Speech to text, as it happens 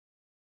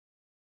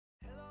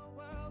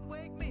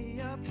Wake me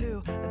up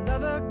to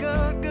another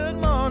good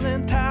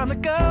morning, time to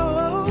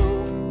go.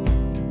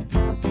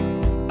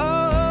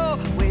 Oh,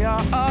 we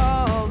are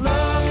all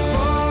looking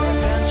for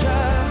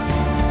adventure.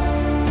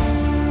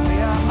 We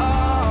are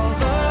all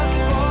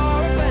looking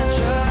for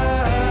adventure.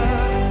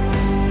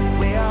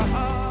 We are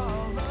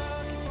all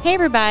looking. Hey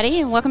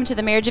everybody, and welcome to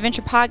the Marriage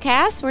Adventure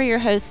Podcast. We're your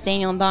hosts,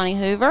 Daniel and Bonnie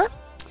Hoover.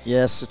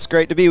 Yes, it's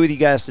great to be with you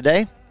guys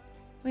today.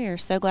 We are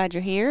so glad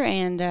you're here,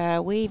 and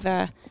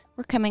we're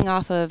coming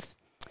off of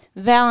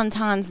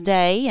Valentine's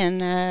Day,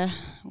 and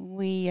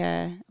we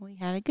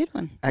had a good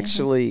one.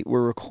 Actually,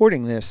 we're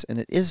recording this, and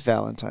it is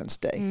Valentine's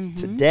Day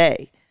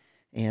today,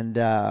 and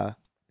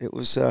it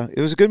was a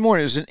good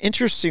morning. It was an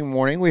interesting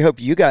morning. We hope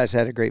you guys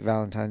had a great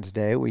Valentine's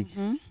Day. We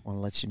want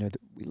to let you know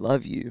that we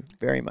love you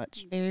very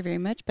much. Very, very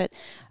much. But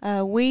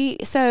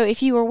so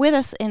if you were with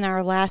us in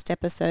our last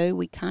episode,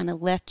 we kind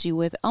of left you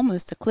with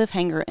almost a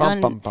cliffhanger.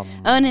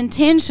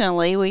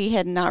 Unintentionally, we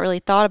had not really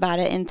thought about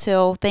it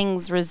until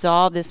things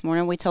resolved this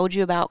morning. We told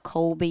you about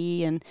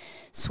Colby and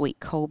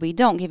sweet Colby.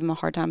 Don't give him a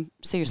hard time,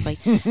 seriously.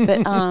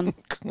 But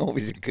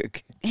Colby's a good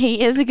kid.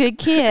 he is a good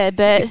kid,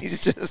 but He's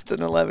just an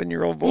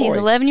 11-year-old boy. he's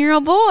an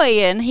 11-year-old boy,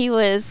 and he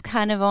was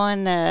kind of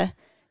on.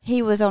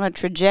 He was on a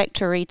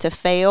trajectory to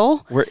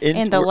fail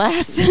in the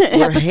last episode.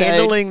 We're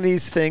handling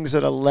these things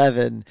at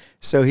 11,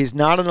 so he's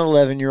not an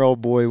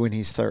 11-year-old boy when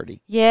he's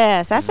 30.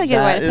 Yes, that's a good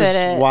way to put it.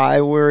 That is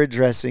why we're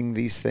addressing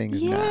these things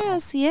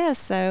now. Yes.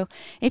 So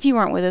if you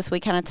weren't with us,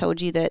 we kind of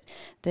told you that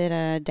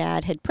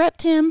Dad had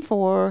prepped him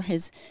for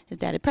his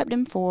dad had prepped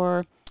him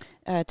for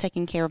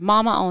taking care of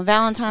Mama on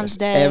Valentine's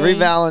Day. Every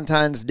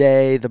Valentine's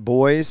Day, the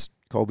boys,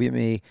 Colby and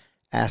me,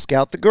 ask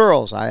out the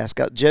girls. I ask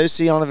out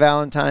Josie on a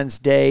Valentine's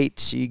date.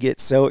 She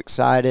gets so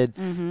excited.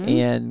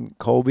 And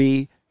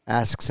Colby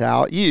asks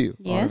out you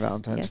on a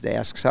Valentine's Day,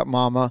 asks out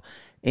Mama.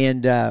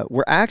 And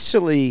we're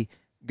actually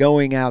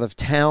going out of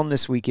town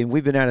this weekend.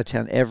 We've been out of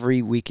town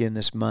every weekend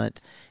this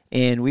month.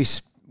 And we've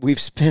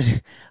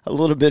spent a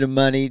little bit of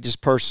money just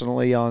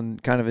personally on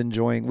kind of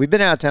enjoying. We've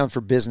been out of town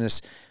for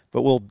business,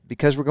 but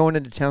because we're going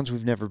into towns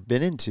we've never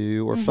been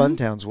into or fun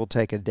towns, we'll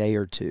take a day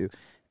or two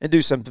and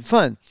do something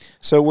fun.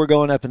 So we're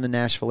going up in the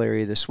Nashville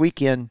area this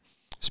weekend,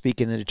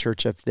 speaking at a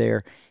church up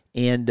there.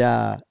 And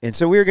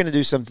so we were going to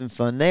do something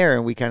fun there.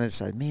 And we kind of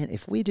decided, man,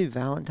 if we do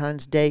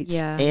Valentine's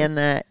dates and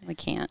that, we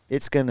can't.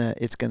 It's gonna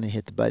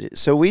hit the budget.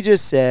 So we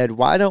just said,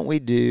 why don't we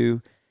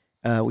do,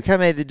 we kind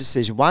of made the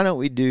decision, why don't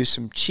we do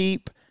some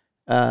cheap,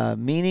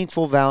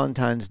 meaningful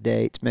Valentine's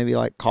dates, maybe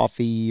like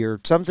coffee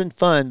or something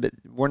fun, but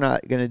we're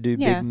not going to do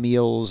big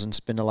meals and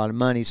spend a lot of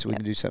money, so we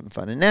can do something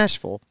fun in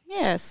Nashville.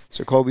 Yes.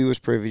 So Colby was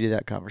privy to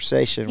that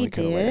conversation. He we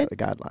kind of laid out the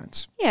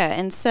guidelines. Yeah,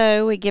 and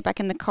so we get back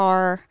in the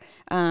car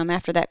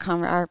after that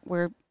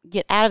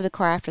get out of the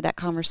car after that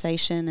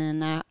conversation,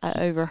 and I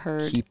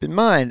overheard. Keep in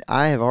mind,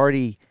 I had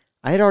already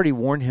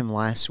warned him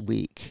last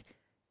week.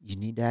 You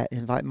need to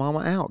invite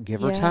Mama out.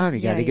 Give her time.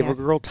 You got to give a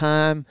girl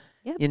time.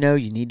 Yep. You know,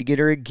 you need to get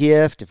her a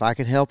gift. If I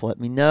can help, let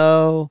me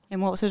know.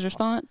 And what was his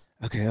response?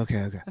 Okay.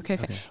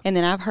 And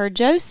then I've heard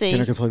Josie.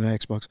 Can I go play my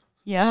Xbox?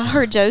 Yeah, I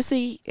heard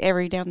Josie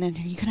every now and then. Are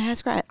you going to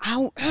ask her?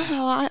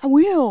 I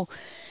will.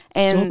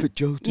 And, Stop it,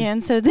 Josie. Yeah,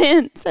 and so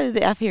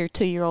I hear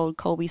 2-year-old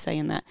Colby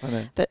saying that. I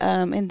know. But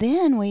and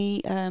then we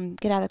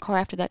get out of the car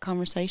after that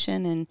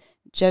conversation, and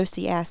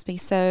Josie asked me,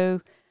 "So,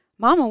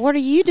 Mama, what are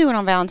you doing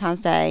on Valentine's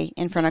Day?"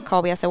 In front of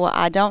Colby, I said, "Well,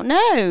 I don't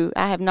know.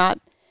 I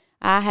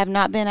have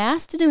not been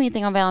asked to do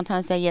anything on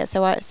Valentine's Day yet.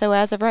 So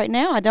as of right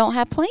now, I don't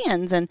have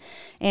plans."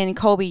 And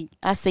Colby,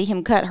 I see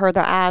him cut her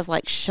the eyes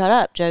like, "Shut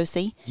up,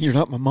 Josie. You're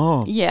not my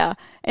mom." Yeah.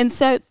 And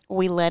so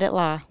we let it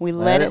lie. We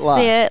let it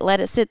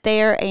sit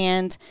there.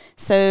 And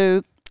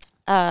so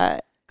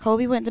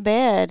Colby went to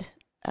bed.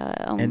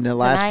 In the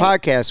last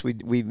podcast,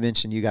 we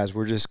mentioned you guys.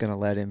 We're just going to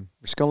let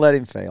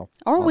him fail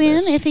or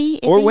win if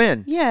he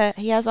win. Yeah,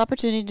 he has the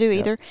opportunity to do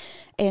either,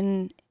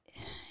 and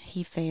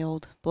he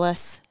failed.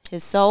 Bless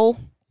his soul.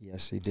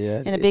 Yes, he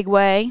did. In a big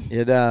way.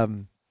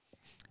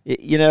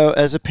 You know,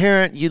 as a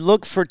parent, you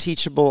look for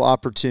teachable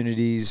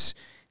opportunities.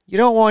 You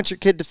don't want your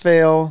kid to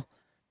fail,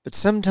 but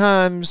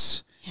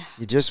sometimes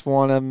you just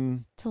want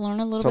them to learn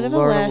a little bit of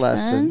a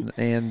lesson.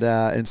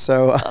 And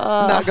so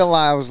I'm not gonna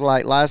lie, I was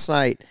like last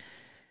night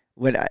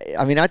when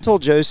I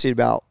told Josie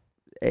about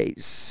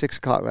 6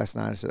 o'clock last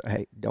night. I said,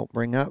 "Hey, don't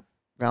bring up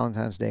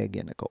Valentine's Day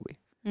again to Colby."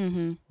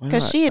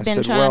 Because she had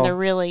been trying to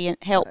really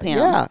help him.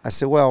 Yeah, I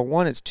said, "Well,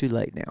 one, it's too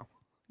late now."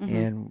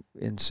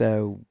 And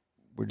so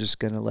we're just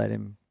going to let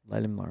him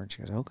learn.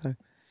 She goes, "Okay."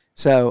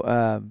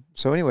 So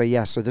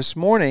anyway, so this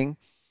morning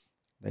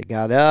they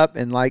got up,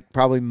 and like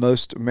probably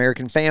most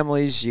American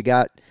families, you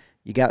got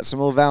some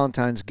little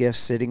Valentine's gifts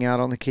sitting out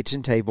on the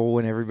kitchen table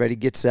when everybody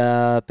gets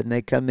up and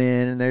they come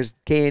in, and there's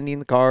candy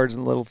and the cards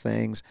and little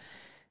things.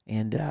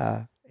 And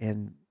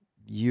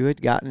you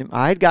had gotten him,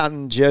 I had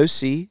gotten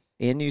Josie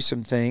and you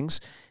some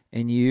things,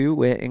 and you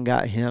went and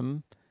got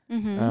him a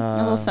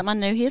little something I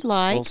knew he'd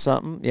like. A little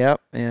something, yep.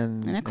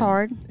 And a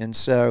card. And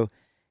so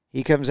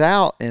he comes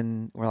out,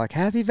 and we're like,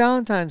 "Happy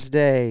Valentine's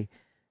Day."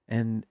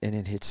 and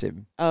it hits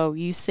him. Oh,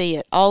 you see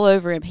it all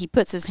over him. He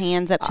puts his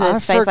hands up to I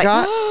his face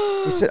forgot.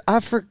 like, He said,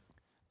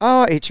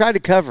 Oh, he tried to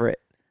cover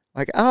it.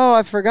 Like, oh,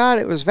 I forgot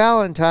it was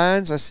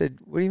Valentine's. I said,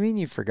 what do you mean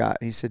you forgot?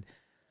 He said,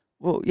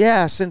 well,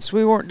 yeah, since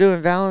we weren't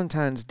doing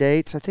Valentine's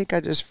dates, I think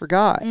I just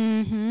forgot.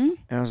 mm-hmm.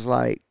 And I was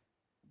like,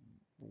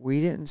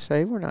 we didn't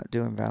say we're not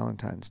doing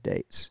Valentine's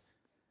dates.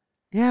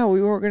 Yeah, we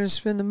weren't going to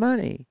spend the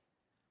money.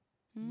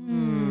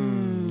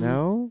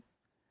 No.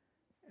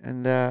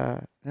 And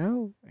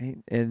no.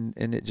 And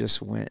it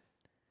just went,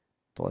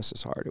 bless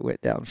his heart, it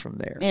went down from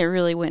there. It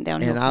really went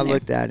downhill And from I there.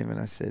 looked at him and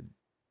I said,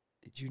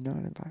 did you not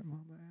invite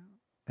Mama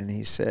out? And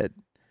he said,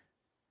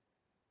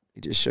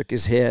 he just shook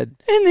his head.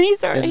 And then he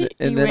started.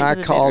 And he then went I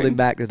to the called bedroom. him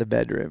back to the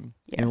bedroom.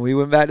 Yeah. And we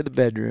went back to the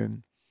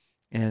bedroom.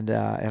 And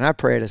I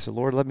prayed. I said,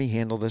 Lord, let me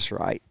handle this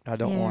right. I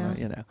don't want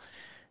to,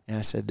 And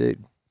I said,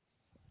 dude,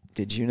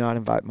 did you not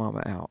invite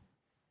Mama out?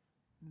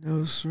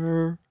 No,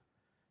 sir.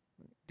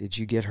 Did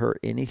you get her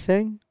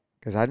anything?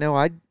 Because I know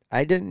I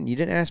didn't. You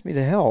didn't ask me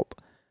to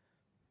help.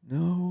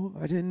 No,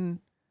 I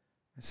didn't.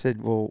 I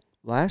said, well,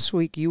 last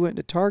week you went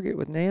to Target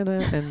with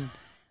Nana and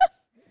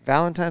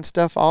Valentine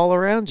stuff all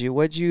around you.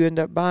 What'd you end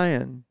up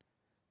buying?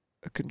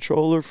 A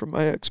controller for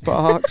my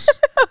Xbox.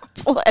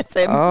 Bless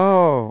him.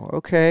 Oh,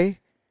 okay.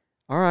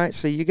 All right.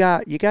 So you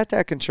got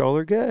that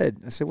controller. Good.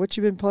 I said, what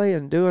you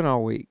been doing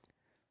all week?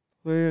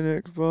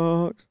 Playing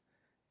Xbox.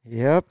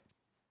 Yep.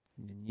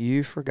 And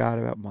you forgot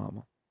about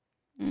Mama.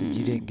 Said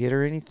you didn't get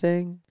her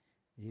anything.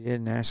 You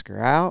didn't ask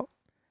her out.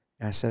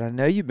 And I said, I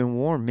know you've been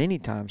warned many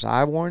times.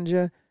 I warned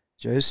you.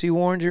 Josie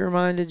warned you,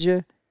 reminded you.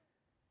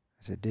 I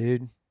said,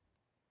 dude,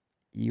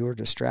 you were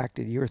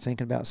distracted. You were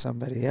thinking about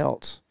somebody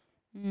else.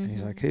 And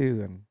he's like,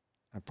 who? And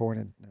I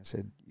pointed and I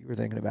said, you were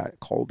thinking about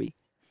Colby.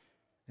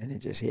 And it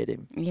just hit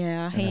him.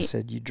 Yeah. And I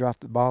said, you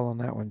dropped the ball on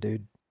that one,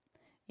 dude.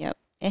 Yep.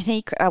 And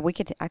I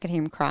could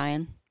hear him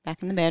crying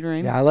back in the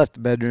bedroom. Yeah, I left the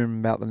bedroom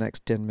about the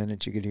next 10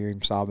 minutes. You could hear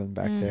him sobbing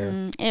back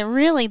there. It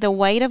really, the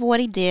weight of what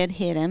he did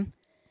hit him.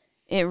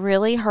 It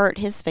really hurt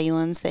his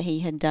feelings that he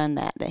had done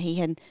that he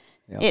had.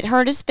 Yep. It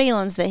hurt his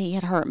feelings that he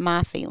had hurt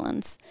my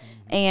feelings.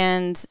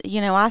 And,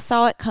 I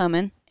saw it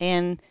coming.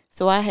 And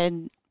so I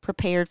had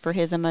prepared for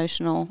his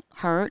emotional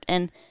hurt.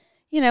 And,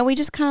 we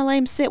just kind of let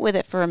him sit with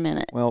it for a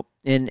minute. Well,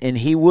 and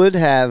he would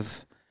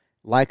have,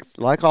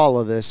 like all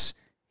of us,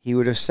 he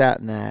would have sat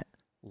in that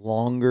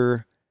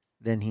longer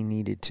than he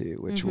needed to,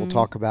 which we'll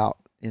talk about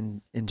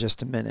in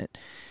just a minute.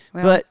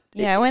 Well, but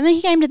when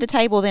he came to the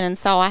table then and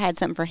saw I had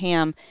something for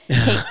him,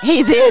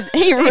 he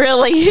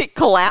really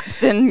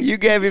collapsed. And you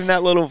gave him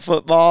that little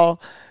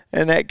football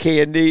and that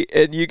candy,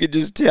 and you could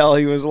just tell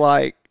he was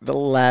like, the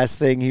last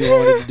thing he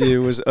wanted to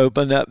do was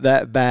open up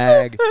that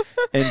bag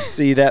and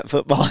see that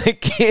football and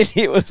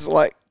candy. It was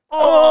like,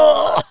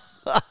 oh,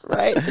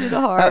 right through the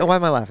heart. Why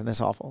am I laughing?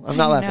 That's awful. I'm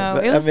not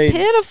laughing. But, it was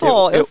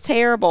pitiful. It was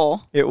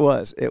terrible. It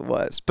was.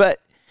 But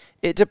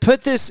to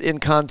put this in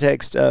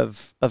context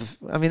of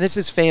this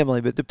is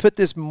family, but to put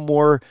this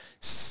more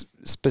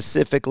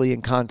specifically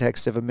in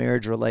context of a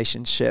marriage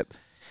relationship,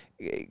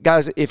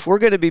 guys, if we're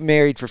going to be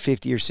married for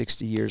 50 or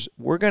 60 years,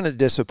 we're going to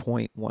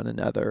disappoint one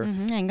another.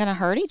 And going to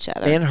hurt each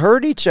other. And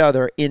hurt each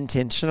other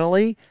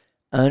intentionally,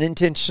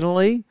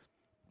 unintentionally.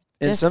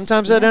 And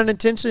sometimes that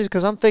unintentionally is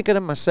because I'm thinking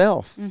of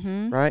myself,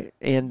 right?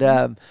 And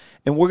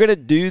we're going to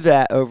do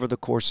that over the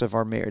course of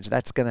our marriage.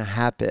 That's going to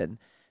happen.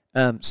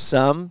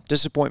 Some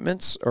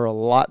disappointments are a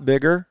lot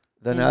bigger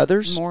than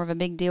others. More of a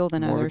big deal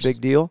than others. More of a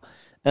big deal.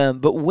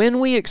 But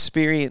when we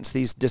experience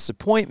these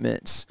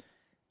disappointments,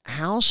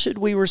 how should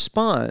we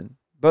respond,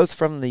 both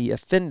from the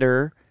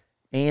offender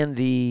and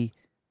the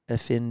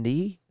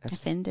offendee?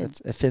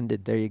 That's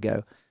offended. There you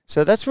go.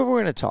 So that's what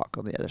we're going to talk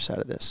on the other side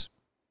of this.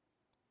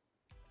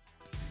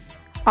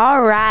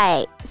 All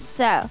right.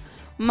 So,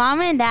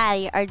 Mama and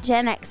Daddy are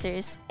Gen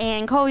Xers,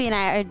 and Colby and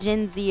I are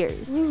Gen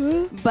Zers.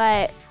 Mm-hmm.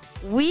 But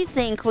we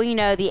think we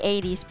know the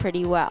 80s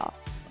pretty well.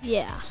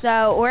 Yeah.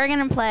 So, we're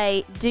going to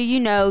play Do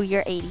You Know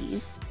Your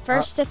 80s?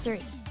 First to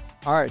three.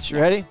 All right, you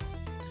ready?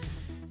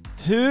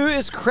 Who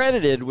is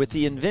credited with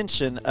the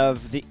invention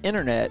of the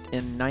internet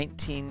in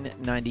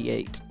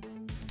 1998?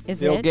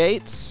 Is Bill it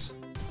Gates?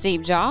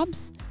 Steve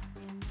Jobs?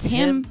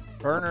 Tim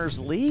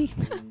Berners-Lee?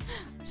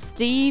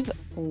 Steve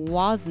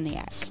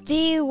Wozniak.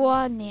 Steve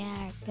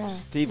Wozniak.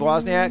 Steve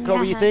Wozniak?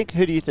 Colby, you think?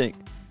 Who do you think?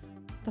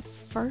 The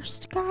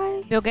first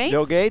guy? Bill Gates?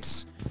 Bill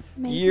Gates?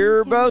 Maybe.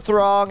 You're both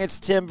wrong. It's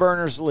Tim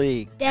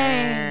Berners-Lee.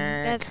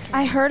 Dang. That's crazy.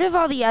 I heard of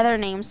all the other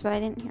names, but I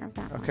didn't hear of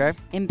that one. Okay.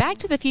 In Back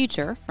to the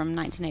Future from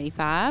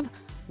 1985,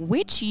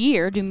 which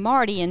year do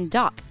Marty and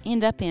Doc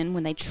end up in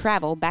when they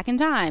travel back in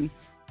time?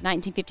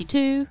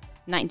 1952,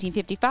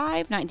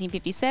 1955,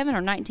 1957,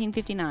 or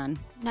 1959?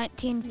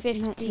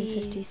 1950.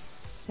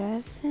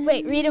 1957?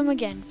 Wait, read them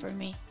again for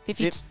me.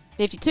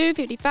 52,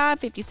 55,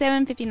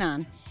 57,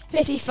 59.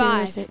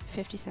 55. Is it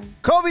 57?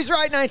 Colby's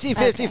right,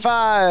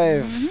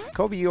 1955.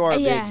 Colby, you are a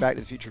Yeah. big Back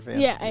to the Future fan.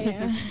 Yeah, I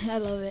am. I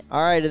love it.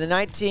 All right, in the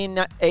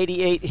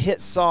 1988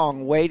 hit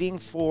song Waiting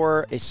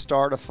for a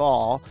Star to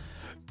Fall,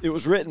 it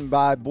was written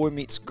by Boy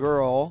Meets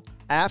Girl.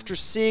 After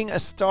seeing a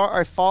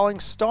falling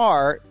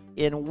star,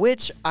 in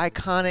which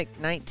iconic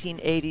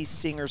 1980s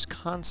singer's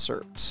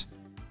concert?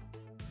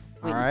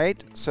 All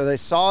right. So they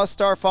saw a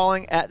star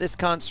falling at this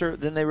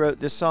concert, then they wrote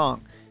this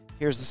song.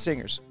 Here's the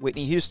singers: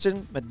 Whitney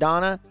Houston,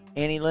 Madonna,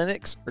 Annie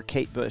Lennox, or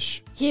Kate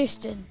Bush?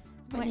 Houston.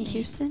 Whitney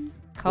Houston.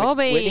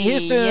 Colby. Whitney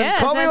Houston. Yes,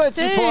 Colby with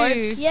that's 2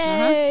 points.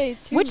 Yay.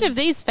 Which of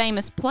these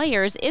famous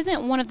players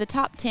isn't one of the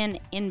top 10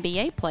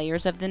 NBA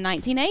players of the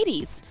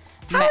 1980s?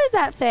 How is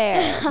that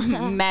fair?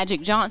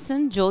 Magic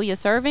Johnson,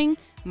 Julius Erving,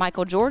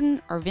 Michael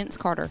Jordan, or Vince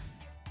Carter?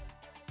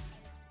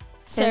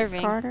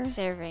 Serving. Carter?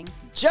 Serving.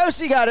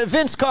 Josie got it.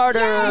 Vince Carter.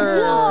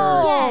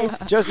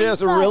 Yes. Josie,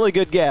 that's a really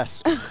good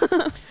guess.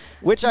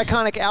 Which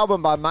iconic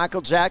album by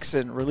Michael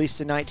Jackson, released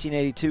in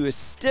 1982, is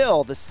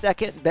still the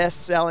second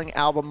best-selling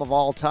album of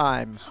all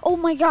time? Oh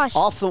my gosh.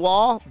 Off the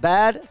Wall,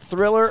 Bad,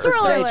 Thriller, or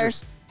Thriller.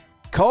 Dangerous?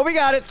 Colby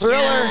got it. Thriller.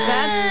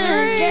 That's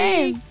three.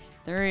 Game.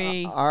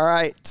 Three. All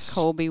right.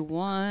 Colby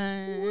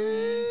won.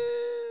 Woo.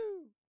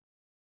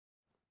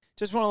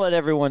 Just want to let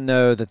everyone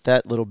know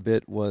that little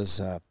bit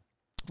was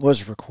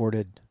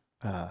recorded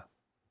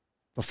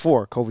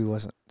before Colby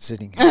wasn't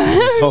sitting here for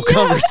this whole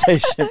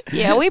conversation.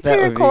 Yeah, we That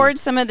would be- pre-record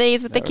some of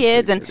these with the that would be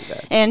kids, pretty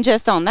bad. and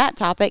just on that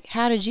topic,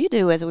 how did you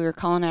do as we were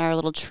calling our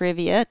little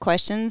trivia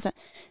questions?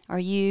 Are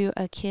you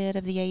a kid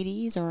of the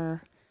 80s,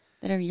 or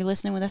that are you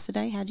listening with us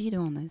today? How did you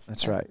do on those?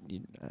 That's right.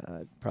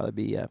 Probably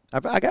be.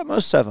 I got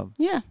most of them.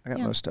 Yeah, I got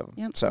yeah. most of them.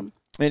 Yep. So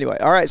anyway,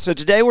 all right. So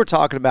today we're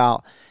talking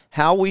about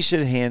how we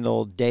should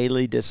handle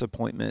daily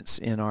disappointments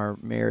in our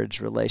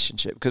marriage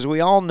relationship, because we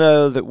all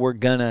know that we're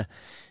gonna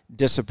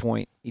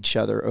disappoint each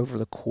other over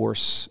the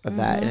course of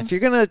that. And if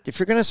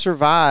you're gonna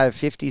survive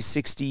 50,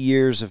 60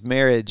 years of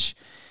marriage,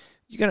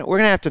 we're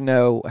gonna have to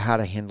know how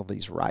to handle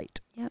these right.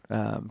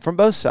 Yep. From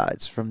both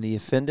sides, from the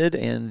offended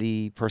and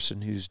the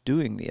person who's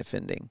doing the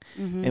offending.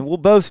 And we'll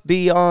both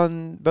be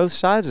on both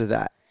sides of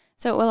that.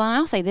 So, well, and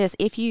I'll say this: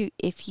 if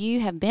you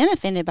have been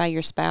offended by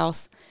your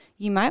spouse,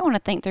 you might want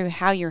to think through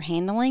how you're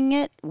handling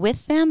it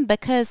with them,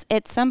 because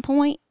at some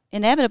point,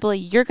 inevitably,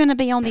 you're going to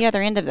be on the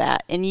other end of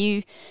that, and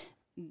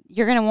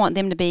you're going to want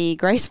them to be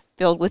grace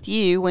filled with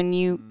you when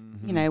you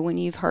know, when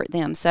you've hurt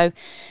them. So,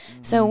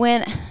 so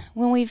when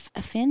we've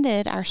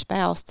offended our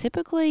spouse,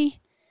 typically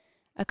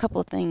a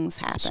couple of things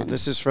happen. So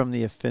this is from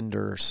the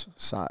offender's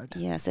side.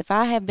 Yes, if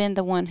I have been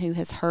the one who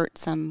has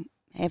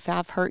if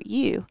I've hurt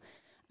you,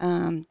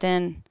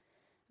 then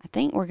I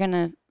think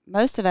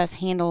most of us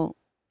handle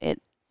it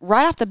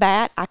right off the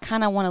bat. I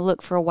kind of want to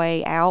look for a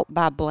way out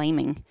by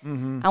blaming.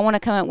 I want to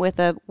come up with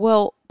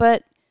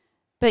but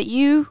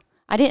you,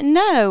 I didn't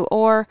know,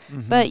 or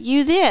but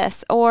you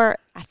this, or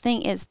I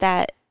think it's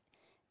that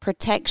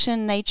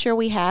protection nature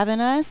we have in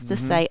us to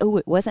say, oh,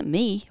 it wasn't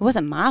me. It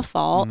wasn't my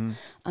fault.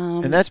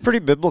 And that's pretty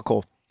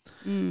biblical.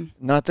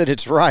 Not that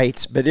it's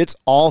right, but it's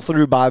all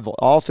through Bible,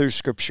 all through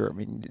Scripture. I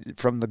mean,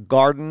 from the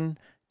garden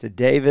to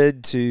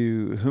David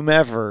to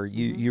whomever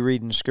you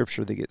read in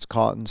Scripture that gets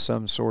caught in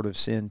some sort of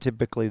sin.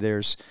 Typically,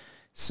 there's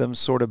some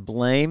sort of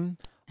blame.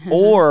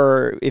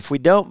 Or if we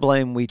don't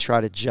blame, we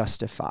try to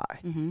justify.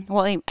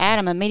 Well,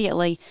 Adam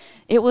immediately,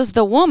 it was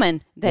the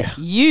woman that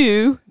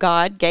you,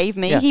 God, gave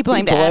me. Yeah, He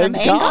blamed Adam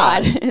and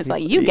God. It's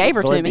like, you gave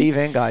her to blamed me. Eve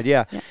and God,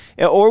 yeah.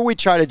 Or we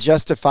try to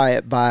justify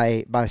it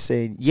by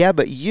saying, yeah,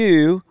 but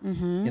you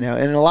know,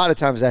 and a lot of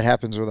times that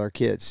happens with our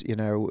kids, you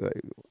know.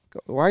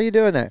 Why are you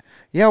doing that?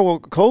 Yeah, well,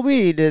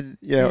 Colby did,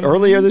 you know,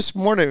 earlier this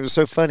morning. It was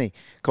so funny.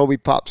 Colby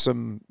popped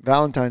some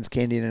Valentine's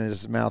candy in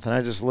his mouth, and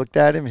I just looked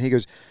at him, and he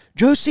goes,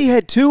 Josie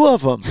had 2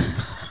 of them.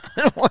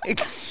 I'm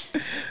like,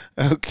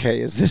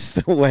 okay, is this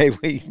the way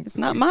It's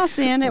not my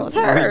sin. It was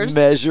we hers.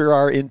 measure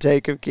our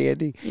intake of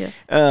candy? Yeah.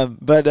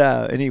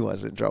 And he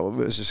wasn't in trouble.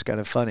 But it was just kind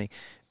of funny.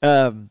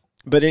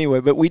 But anyway,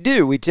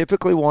 we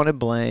typically want to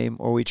blame,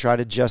 or we try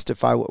to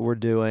justify what we're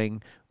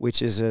doing,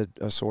 which is a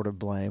sort of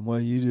blame. Well,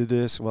 you did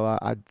this. Well,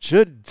 I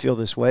should feel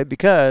this way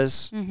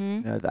because,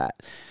 you know, that.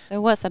 So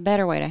what's a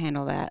better way to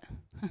handle that?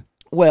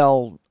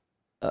 Well,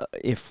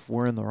 if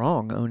we're in the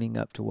wrong, owning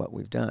up to what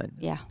we've done.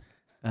 Yeah.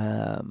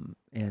 And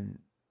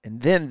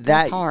then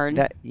That's hard.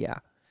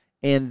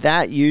 And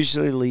that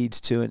usually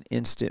leads to an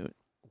instant,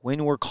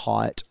 when we're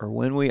caught or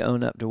when we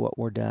own up to what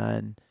we're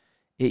done,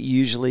 it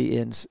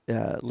usually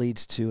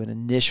leads to an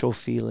initial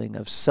feeling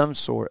of some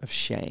sort of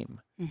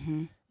shame.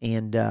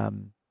 And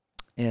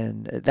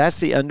that's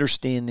the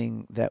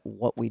understanding that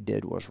what we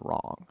did was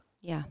wrong.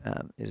 Yeah.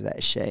 Is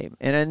that shame.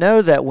 And I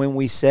know that when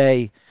we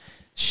say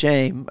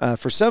shame,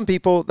 for some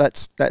people,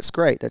 that's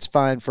great. That's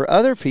fine. For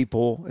other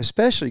people,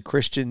 especially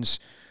Christians,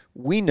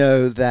 we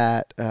know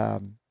that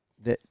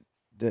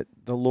that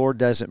the Lord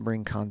doesn't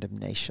bring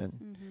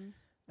condemnation.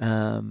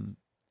 And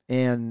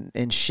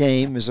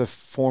shame is a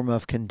form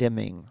of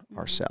condemning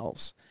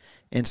ourselves.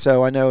 And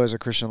so I know as a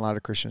Christian, a lot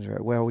of Christians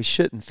are, well, we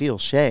shouldn't feel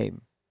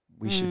shame.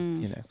 We should,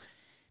 you know.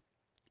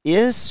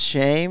 Is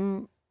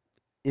shame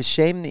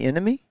the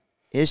enemy?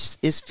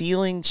 Is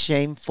feeling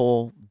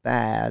shameful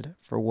bad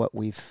for what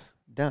we've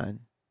done?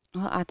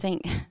 Well, I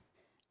think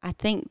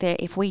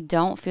that if we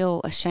don't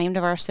feel ashamed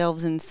of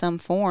ourselves in some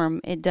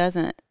form, it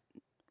doesn't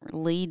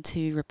lead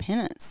to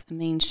repentance. I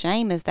mean,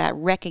 shame is that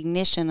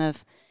recognition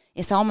of,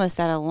 it's almost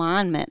that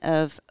alignment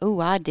of, oh,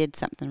 I did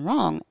something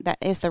wrong. That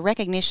is the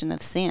recognition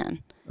of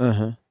sin.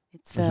 Uh-huh.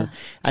 It's the,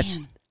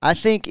 man. I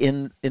think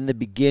in the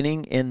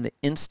beginning, in the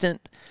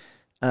instant,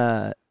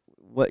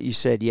 what you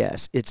said,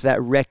 yes, it's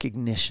that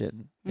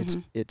recognition.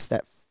 It's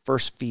that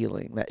first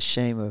feeling, that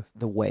shame of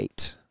the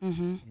weight.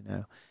 You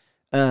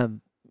know,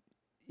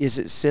 is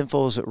it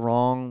sinful? Is it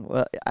wrong?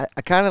 Well,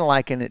 I kind of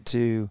liken it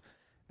to,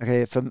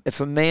 okay, if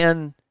a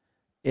man,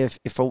 if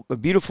a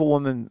beautiful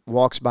woman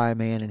walks by a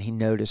man and he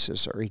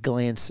notices her, he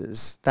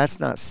glances, that's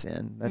not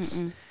sin.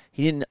 That's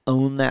he didn't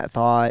own that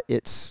thought.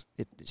 It's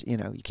you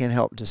know, you can't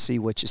help to see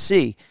what you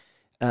see.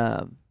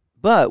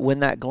 But when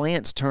that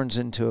glance turns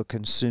into a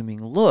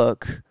consuming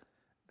look,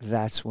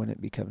 that's when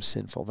it becomes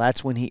sinful.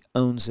 That's when he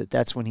owns it.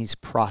 That's when he's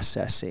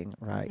processing,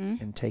 right,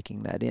 and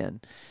taking that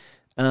in.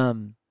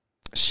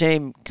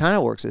 Shame kind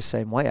of works the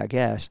same way, I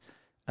guess.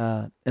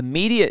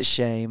 Immediate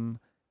shame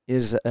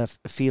is a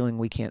feeling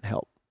we can't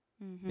help.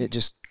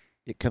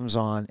 It comes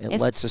on. It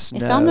lets us know.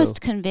 It's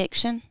almost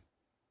conviction.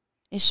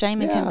 Is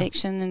shame and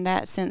conviction in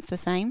that sense the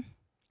same?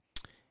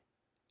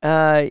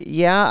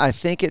 Yeah, I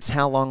think it's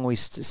how long we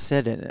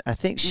sit in it. I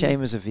think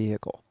shame is a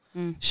vehicle.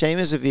 Shame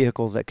is a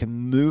vehicle that can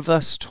move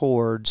us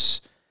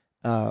towards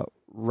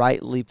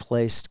rightly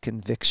placed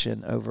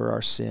conviction over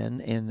our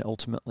sin and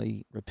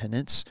ultimately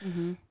repentance.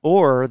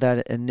 Or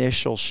that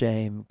initial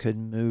shame could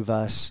move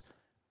us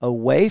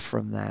away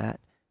from that,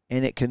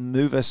 and it can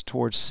move us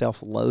towards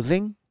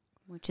self-loathing.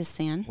 Which is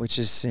sin. Which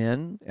is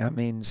sin. I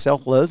mean,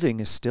 self-loathing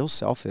is still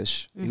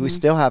selfish. We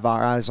still have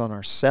our eyes on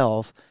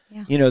ourselves.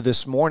 Yeah. You know,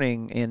 this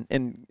morning,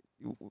 and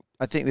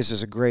I think this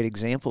is a great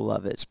example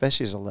of it,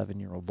 especially as an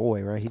 11-year-old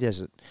boy, right? He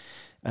does it.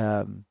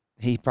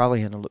 He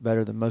probably handled it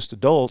better than most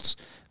adults.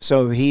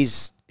 So he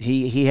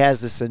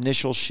has this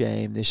initial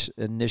shame, this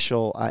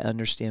initial, I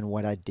understand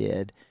what I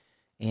did,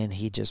 and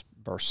he just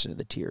bursts into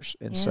the tears.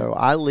 And so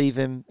I leave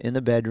him in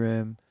the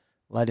bedroom,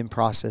 let him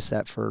process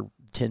that for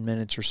 10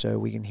 minutes or so.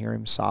 We can hear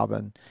him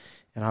sobbing.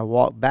 And I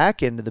walk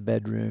back into the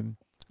bedroom,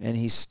 and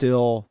he's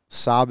still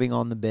sobbing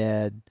on the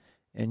bed.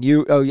 And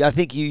I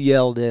think you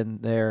yelled in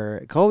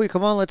there, Colby,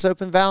 come on, let's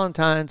open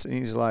Valentine's. And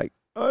he's like,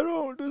 I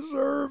don't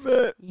deserve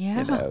it.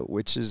 Yeah. You know,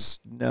 which is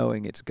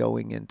knowing it's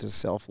going into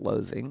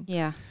self-loathing.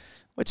 Yeah.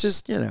 Which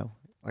is, you know,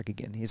 like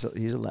again, he's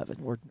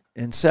 11.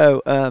 And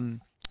so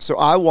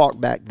I walk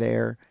back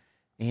there,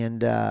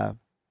 and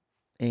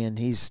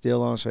he's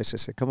still on his face. I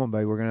said, come on,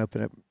 buddy, we're going to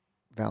open up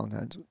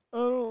Valentine's. I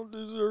don't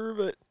deserve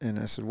it. And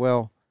I said,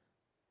 well,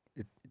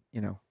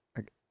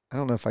 I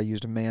don't know if I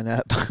used a man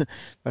up. But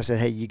I said,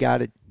 hey, you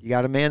got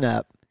to man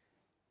up.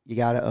 You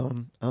got to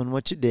own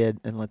what you did,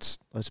 and let's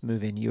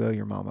move in. You owe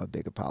your mama a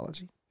big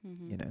apology,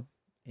 you know.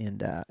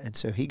 And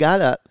so he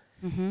got up,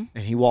 and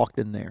he walked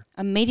in there.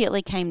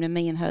 Immediately came to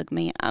me and hugged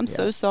me. I'm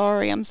so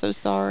sorry. I'm so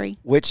sorry.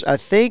 Which I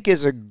think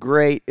is a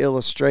great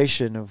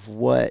illustration of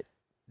where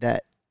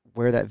that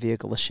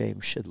vehicle of shame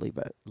should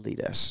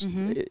lead us.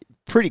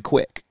 Pretty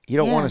quick. You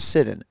don't want to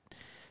sit in it,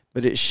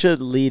 but it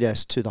should lead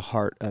us to the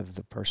heart of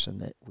the person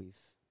that we've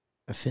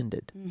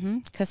offended.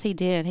 Because he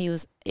did.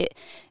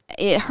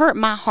 It hurt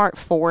my heart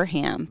for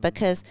him,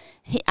 because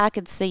I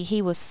could see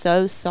he was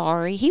so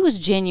sorry. He was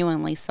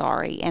genuinely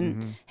sorry,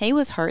 and he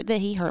was hurt that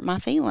he hurt my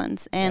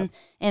feelings. And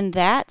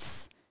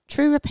that's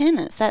true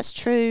repentance. That's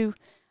true.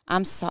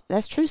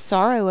 That's true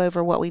sorrow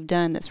over what we've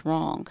done that's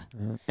wrong.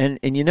 And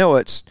you know,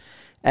 it's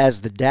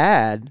as the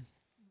dad.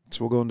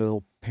 So we'll go into the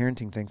little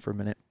parenting thing for a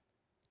minute.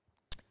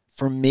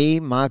 For me,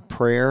 my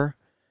prayer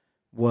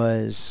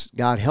was,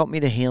 God, help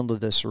me to handle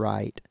this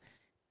right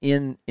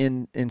in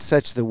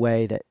such the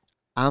way that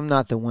I'm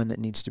not the one that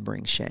needs to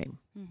bring shame.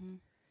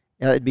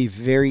 It'd be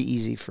very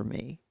easy for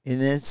me.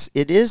 And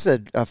it is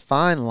a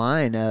fine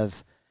line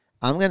of,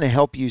 I'm going to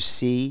help you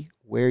see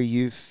where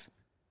you've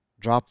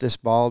dropped this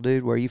ball,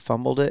 dude, where you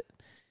fumbled it,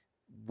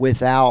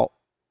 without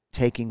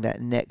taking that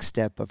next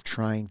step of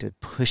trying to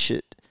push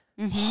it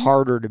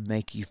harder to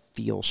make you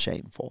feel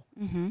shameful.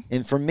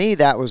 And for me,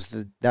 that was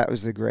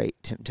the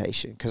great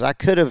temptation, because I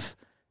could have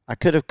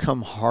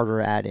come harder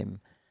at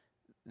him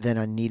than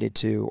I needed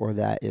to, or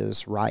that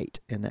is right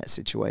in that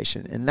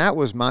situation. And that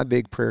was my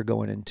big prayer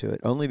going into it,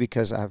 only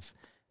because I've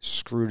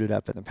screwed it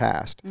up in the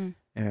past, and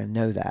I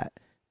know that.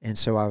 And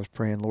so I was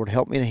praying, Lord,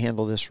 help me to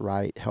handle this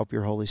right. Help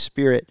your Holy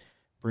Spirit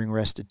bring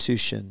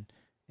restitution,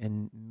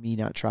 and me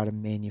not try to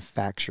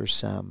manufacture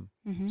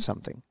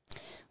something.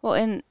 Well,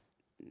 and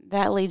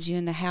that leads you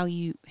into how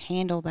you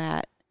handle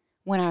that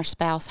when our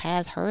spouse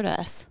has hurt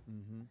us.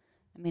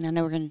 I mean, I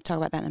know we're going to talk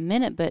about that in a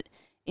minute, but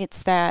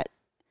it's that,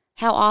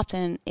 how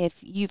often, if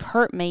you've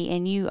hurt me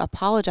and you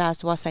apologize,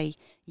 do I say,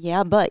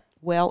 yeah, but,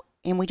 well,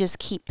 and we just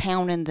keep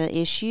pounding the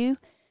issue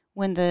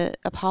when the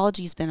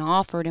apology's been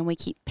offered, and we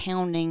keep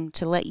pounding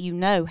to let you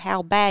know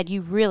how bad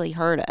you really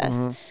hurt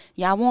us.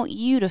 Yeah, I want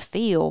you to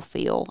feel.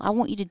 I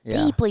want you to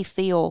deeply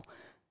feel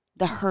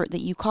the hurt that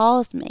you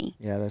caused me.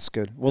 Yeah, that's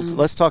good. Well,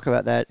 let's talk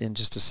about that in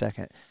just a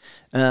second.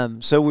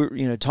 So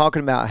we're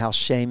talking about how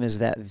shame is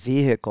that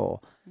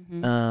vehicle,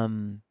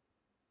 and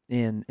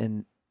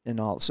and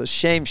all. So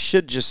shame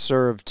should just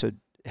serve to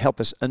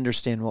help us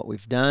understand what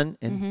we've done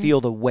and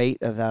feel the weight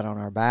of that on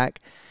our back,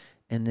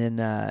 and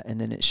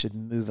then it should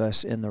move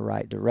us in the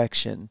right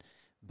direction.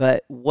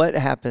 But what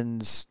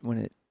happens when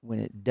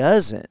it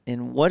doesn't,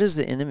 and what is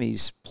the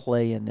enemy's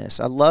play in this?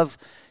 I love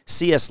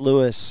C.S.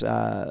 Lewis,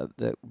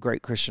 the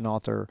great Christian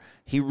author.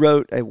 He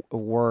wrote a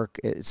work.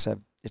 It's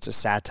a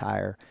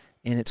satire,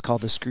 and it's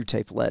called The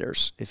Screwtape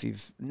Letters. If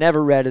you've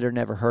never read it or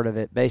never heard of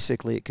it,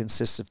 basically it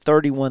consists of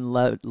 31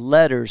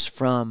 letters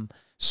from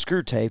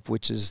Screwtape,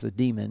 which is the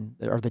demon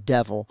or the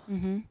devil,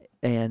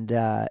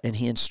 and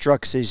he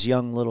instructs his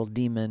young little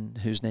demon,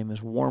 whose name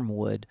is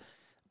Wormwood,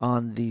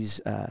 on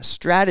these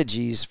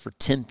strategies for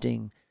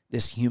tempting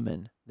this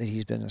human that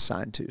he's been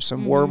assigned to. So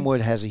Wormwood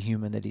has a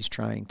human that he's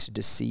trying to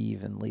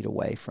deceive and lead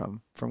away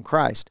from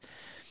Christ.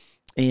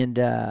 And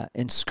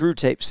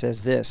Screwtape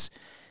says this.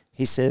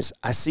 He says,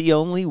 "I see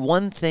only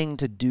one thing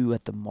to do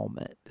at the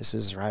moment." This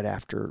is right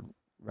after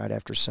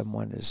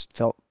someone has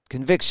felt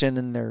conviction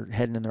and they're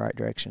heading in the right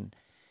direction.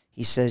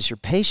 He says, "Your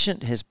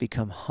patient has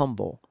become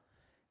humble.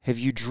 Have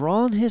you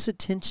drawn his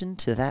attention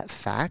to that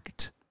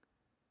fact,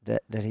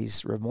 that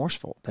he's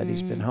remorseful, that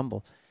he's been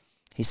humble?"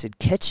 He said,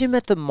 "Catch him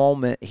at the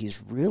moment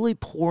he's really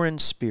poor in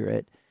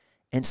spirit,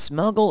 and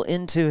smuggle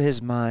into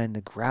his mind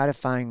the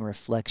gratifying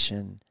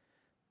reflection,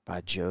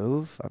 by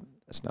Jove,"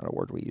 that's not a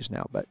word we use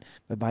now, but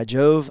by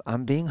Jove,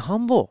 I'm being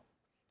humble.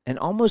 And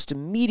almost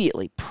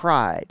immediately,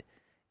 pride,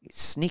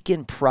 sneak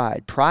in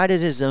pride at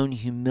his own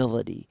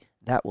humility,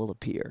 that will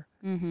appear.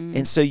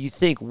 And so you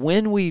think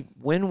when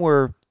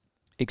we're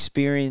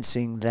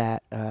experiencing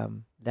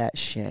that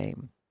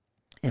shame,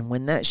 and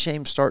when that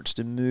shame starts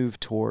to move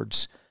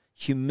towards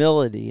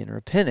humility and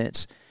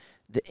repentance,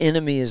 the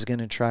enemy is going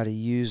to try to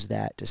use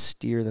that to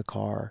steer the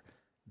car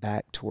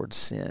back towards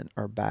sin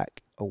or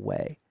back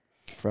away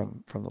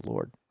from the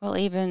Lord. Well,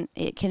 even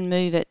it can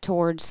move it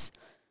towards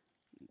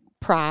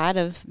pride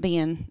of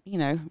being,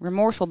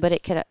 remorseful, but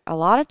it could, a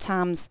lot of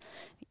times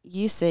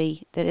you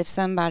see that if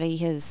somebody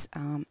has,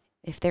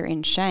 if they're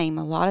in shame,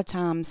 a lot of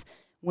times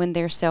when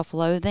they're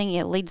self-loathing,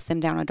 it leads them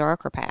down a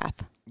darker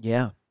path.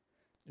 Yeah,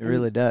 it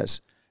really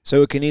does.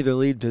 So it can either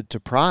lead to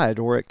pride,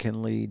 or it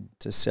can lead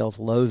to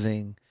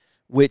self-loathing,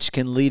 which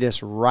can lead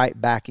us right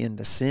back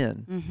into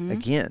sin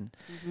again.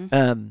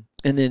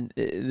 And then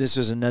this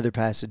is another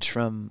passage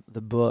from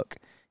the book.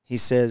 He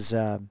says,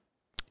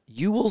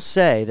 "You will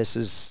say," this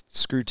is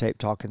Screwtape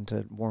talking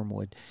to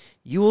Wormwood,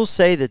 "you will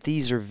say that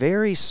these are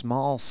very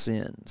small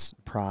sins,"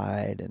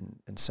 pride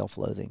and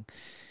self-loathing.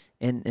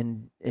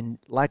 And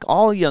like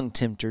all young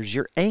tempters,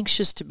 you're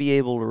anxious to be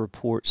able to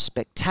report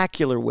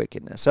spectacular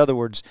wickedness. In other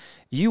words,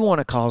 you want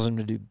to cause them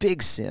to do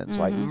big sins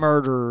like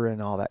murder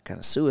and all that kind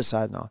of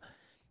suicide and all.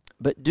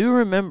 But do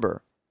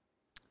remember,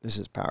 this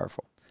is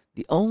powerful,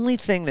 the only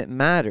thing that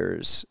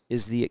matters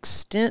is the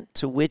extent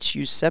to which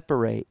you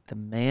separate the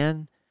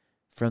man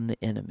from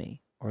the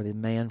enemy, or the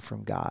man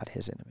from God,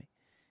 his enemy.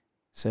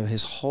 So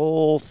his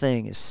whole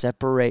thing is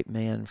separate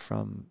man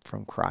from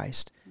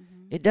Christ.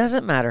 It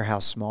doesn't matter how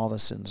small the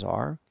sins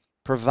are,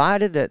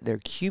 provided that their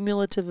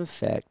cumulative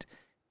effect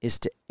is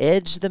to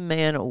edge the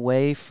man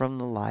away from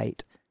the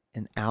light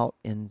and out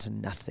into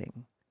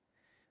nothing.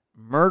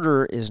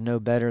 Murder is no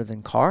better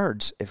than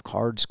cards, if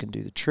cards can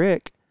do the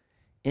trick.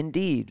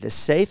 Indeed, the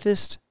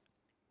safest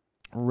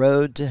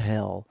road to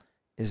hell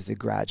is the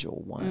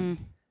gradual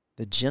one.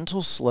 The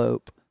gentle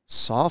slope,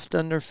 soft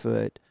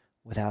underfoot,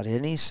 without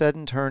any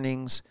sudden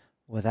turnings,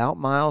 without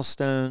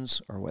milestones,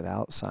 or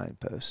without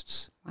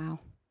signposts. Wow.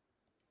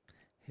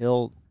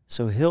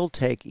 He'll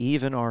take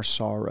even our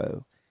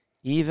sorrow,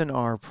 even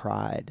our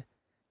pride,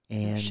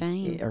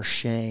 and our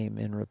shame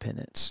and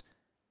repentance,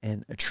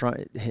 and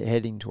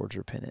heading towards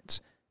repentance,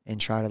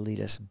 and try to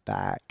lead us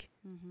back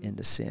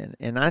into sin.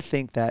 And I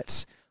think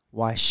that's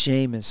why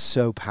shame is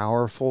so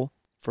powerful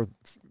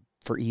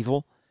for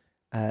evil,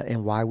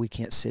 and why we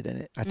can't sit in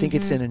it. I think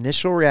it's an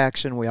initial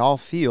reaction we all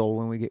feel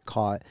when we get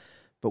caught,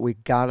 but we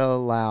got to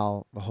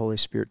allow the Holy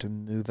Spirit to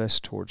move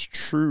us towards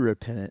true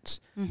repentance,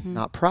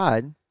 not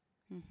pride,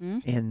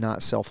 and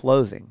not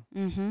self-loathing,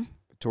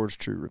 but towards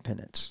true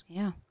repentance.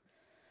 Yeah.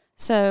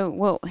 So,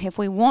 well, if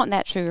we want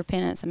that true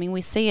repentance,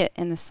 we see it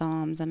in the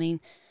Psalms.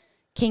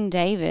 King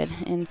David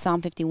in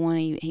Psalm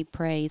 51, he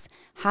prays,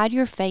 "Hide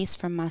your face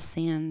from my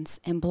sins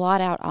and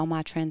blot out all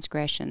my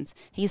transgressions."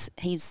 He's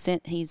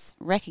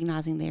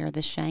recognizing there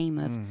the shame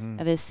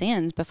of his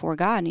sins before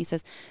God, and he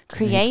says,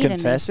 "Create he's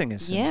confessing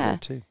his sins there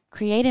too.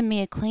 Create in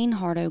me a clean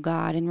heart, O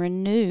God, and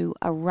renew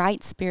a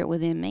right spirit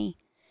within me.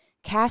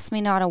 Cast me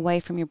not away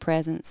from your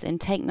presence,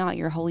 and take not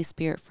your Holy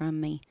Spirit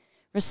from me.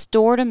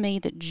 Restore to me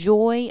the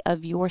joy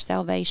of your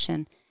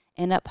salvation,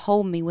 and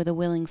uphold me with a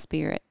willing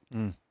spirit."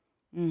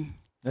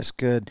 That's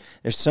good.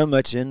 There's so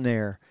much in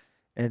there.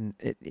 And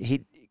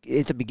he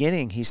at the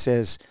beginning, he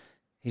says,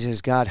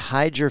 "God,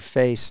 hide your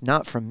face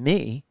not from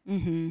me,"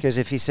 because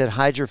if he said,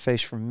 "Hide your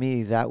face from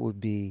me," that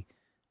would be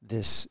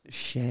this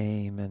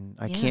shame, and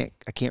I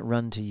can't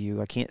run to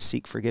you. I can't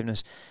seek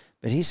forgiveness.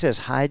 But he says,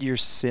 "Hide your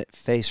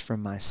face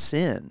from my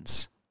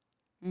sins."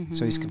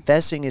 So he's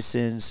confessing his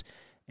sins,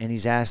 and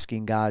he's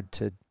asking God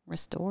to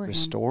Restore him.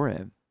 restore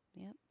him.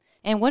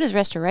 And what is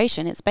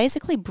restoration? It's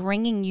basically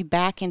bringing you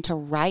back into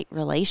right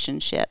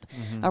relationship.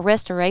 Mm-hmm. A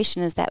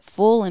restoration is that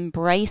full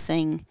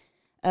embracing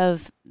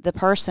of the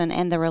person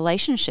and the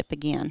relationship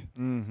again.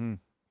 Mm-hmm.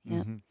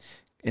 Yep. Mm-hmm.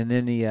 And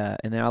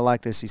then I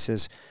like this. He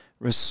says,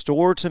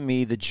 "Restore to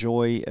me the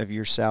joy of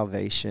your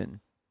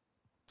salvation."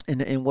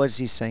 And what is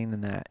he saying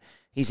in that?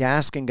 He's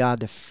asking God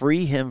to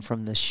free him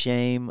from the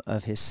shame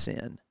of his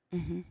sin,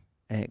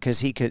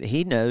 because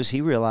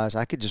he realized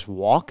I could just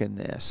walk in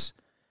this.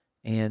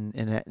 And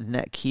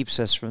that keeps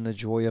us from the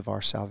joy of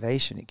our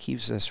salvation. It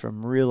keeps us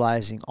from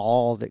realizing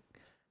all that,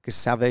 because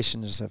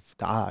salvation is of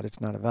God,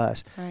 it's not of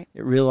us. Right.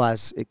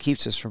 It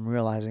keeps us from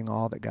realizing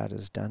all that God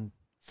has done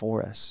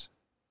for us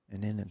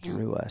and in and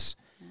through us.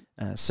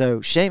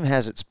 So shame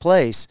has its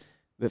place,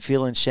 but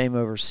feeling shame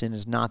over sin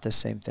is not the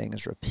same thing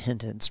as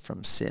repentance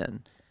from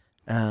sin.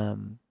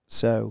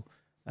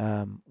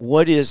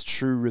 What is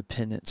true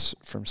repentance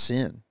from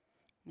sin?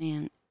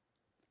 And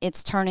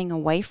it's turning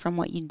away from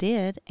what you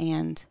did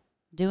and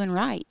doing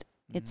right.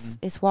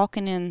 It's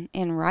walking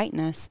in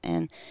rightness.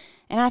 And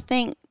I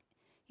think,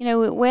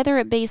 whether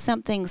it be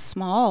something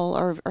small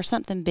or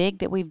something big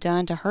that we've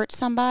done to hurt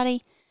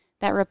somebody,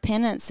 that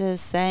repentance is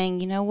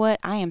saying, you know what,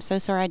 I am so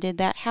sorry I did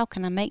that. How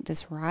can I make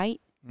this right?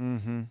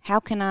 Mm-hmm.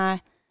 How can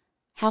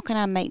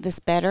I make this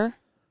better?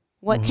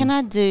 What can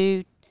I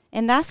do?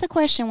 And that's the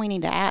question we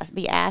need to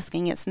be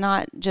asking. It's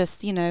not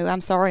just,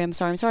 I'm sorry,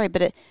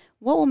 but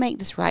what will make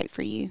this right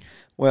for you?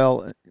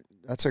 Well,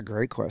 that's a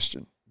great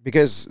question,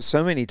 because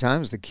so many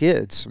times the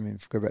kids, if we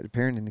go back to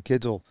parenting, the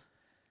kids will,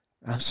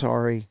 I'm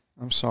sorry.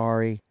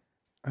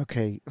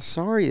 Okay,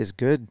 sorry is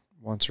good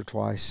once or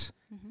twice,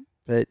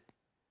 but,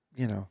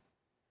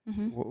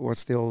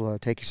 what's the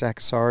old take your sack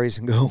of sorries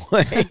and go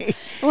away?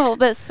 Well,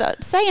 but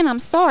saying I'm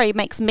sorry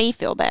makes me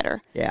feel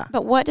better. Yeah.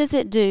 But what does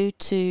it do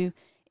to,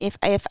 if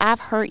I've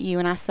hurt you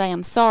and I say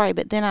I'm sorry,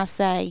 but then I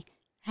say,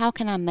 how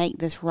can I make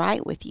this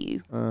right with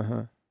you?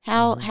 Uh-huh.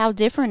 How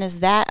different is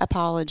that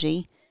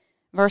apology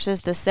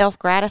versus the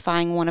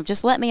self-gratifying one of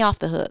just let me off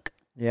the hook?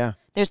 Yeah.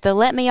 There's the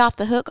let me off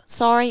the hook,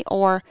 sorry,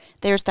 or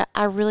there's the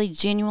I really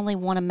genuinely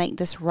want to make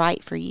this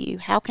right for you.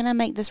 How can I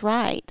make this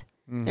right?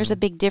 Mm-hmm. There's a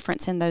big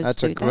difference in those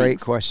two things. That's a great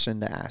question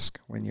to ask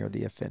when you're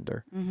the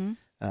offender.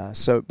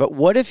 Mm-hmm. But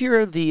what if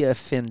you're the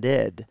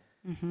offended?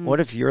 Mm-hmm. What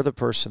if you're the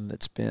person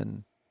that's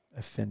been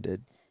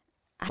offended?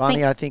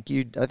 Bonnie, I think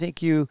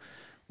you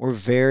were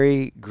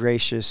very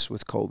gracious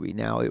with Colby.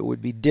 Now, it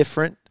would be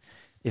different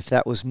if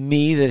that was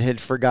me that had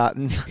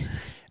forgotten.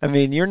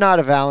 You're not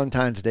a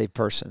Valentine's Day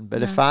person,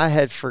 but if I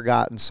had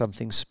forgotten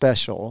something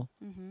special,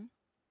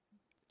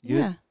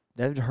 that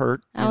would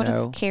hurt. I would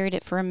have carried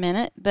it for a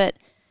minute. But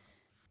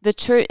the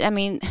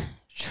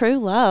true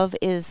love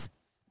is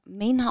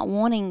me not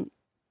wanting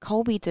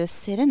Colby to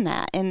sit in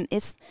that. And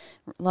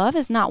love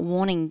is not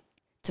wanting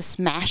to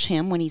smash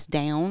him when he's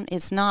down.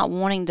 It's not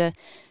wanting to,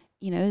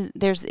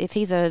 if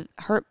he's a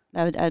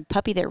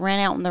puppy that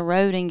ran out on the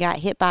road and got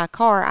hit by a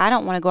car, I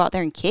don't want to go out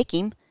there and kick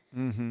him.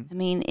 Mm-hmm.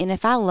 And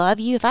if I love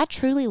you, if I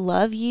truly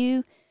love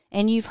you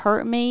and you've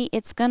hurt me,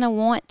 it's going to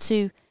want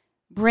to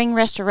bring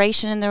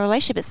restoration in the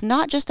relationship. It's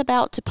not just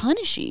about to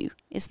punish you.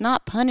 It's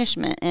not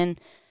punishment.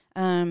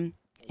 Okay,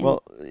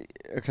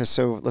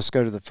 so let's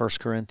go to the 1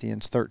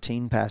 Corinthians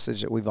 13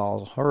 passage that we've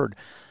all heard.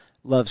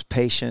 Love's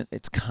patient.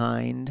 It's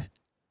kind.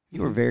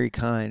 You were very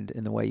kind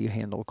in the way you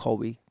handled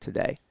Colby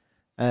today.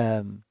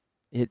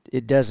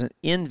 It doesn't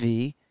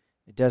envy.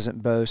 It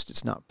doesn't boast.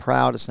 It's not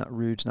proud. It's not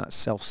rude. It's not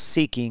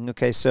self-seeking.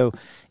 Okay, so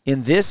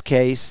in this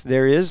case,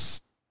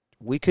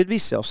 we could be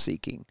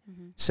self-seeking.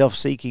 Mm-hmm.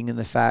 Self-seeking in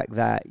the fact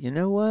that, you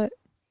know what?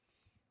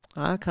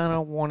 I kind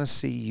of want to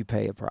see you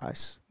pay a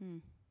price.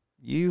 Mm.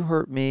 You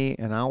hurt me,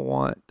 and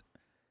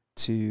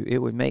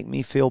it would make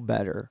me feel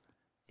better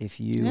if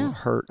you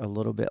hurt a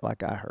little bit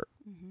like I hurt.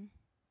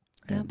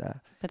 Mm-hmm. Yep.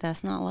 But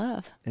that's not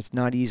love. It's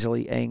not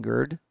easily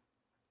angered.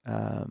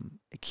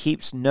 It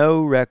keeps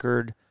no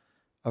record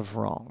of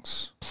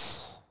wrongs.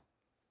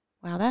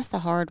 Wow, that's the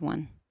hard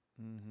one.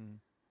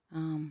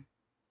 Mm-hmm.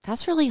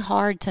 That's really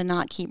hard to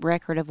not keep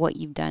record of what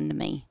you've done to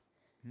me.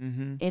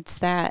 Mm-hmm. It's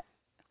that,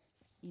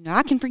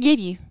 I can forgive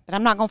you, but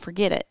I'm not going to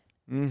forget it.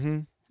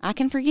 Mm-hmm. I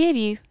can forgive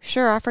you.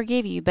 Sure, I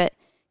forgive you, but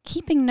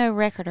keeping no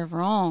record of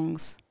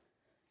wrongs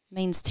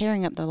means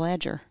tearing up the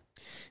ledger.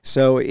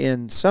 So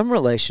in some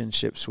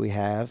relationships we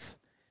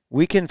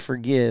can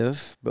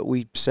forgive, but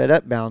we set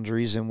up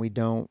boundaries and we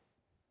don't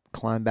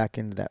climb back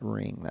into that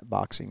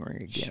boxing ring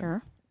again.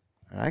 Sure.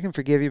 And I can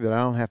forgive you, but I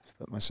don't have to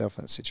put myself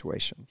in that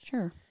situation.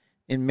 Sure.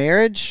 In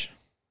marriage,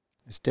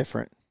 it's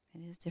different.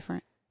 It is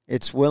different.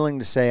 It's willing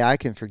to say, I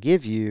can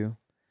forgive you,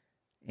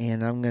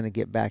 and I'm going to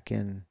get back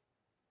in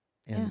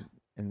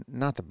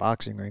not the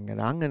boxing ring,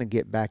 and I'm going to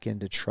get back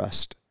into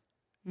trust,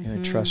 in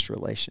a trust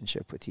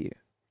relationship with you.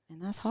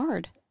 And that's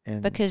hard.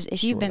 Because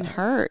if you've been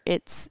hurt,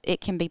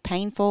 it can be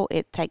painful.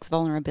 It takes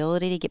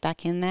vulnerability to get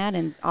back in that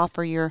and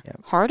offer your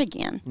heart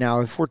again. Now,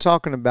 if we're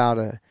talking about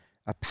a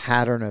a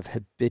pattern of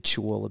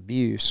habitual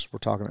abuse, we're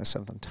talking about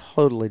something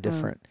totally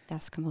different.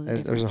 That's completely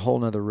There's different. a whole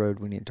nother road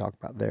we need to talk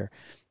about there.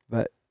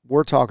 But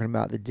we're talking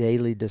about the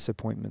daily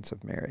disappointments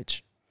of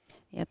marriage.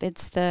 Yep,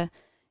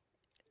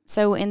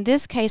 so in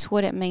this case,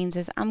 what it means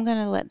is I'm going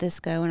to let this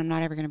go, and I'm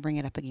not ever going to bring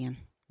it up again.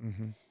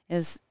 Mm-hmm.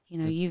 Is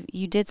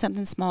you did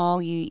something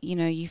small, I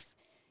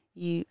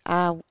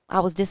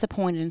was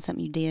disappointed in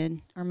something you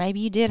did, or maybe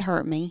you did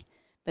hurt me,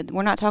 but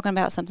we're not talking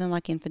about something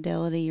like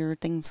infidelity or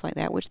things like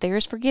that, which there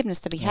is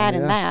forgiveness to be had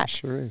in that.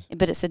 Sure is.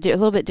 But it's a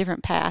little bit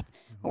different path.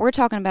 What we're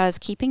talking about is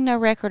keeping no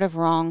record of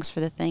wrongs for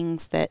the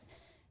things that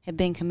have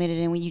been committed,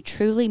 and when you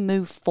truly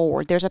move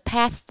forward, there's a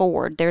path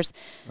forward. There's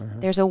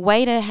a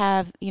way to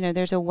have,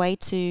 there's a way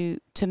to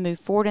move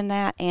forward in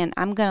that, and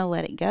I'm going to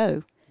let it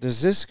go.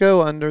 Does this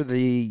go under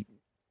the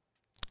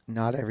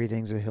not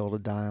everything's a hill to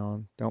die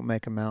on? Don't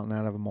make a mountain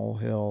out of a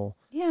molehill.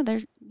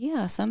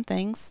 Yeah, some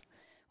things.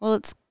 Well,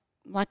 it's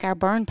like our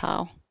burn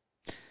pile.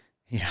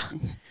 Yeah.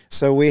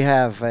 So we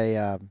have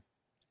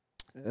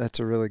that's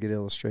a really good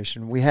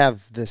illustration. We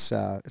have this,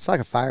 it's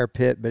like a fire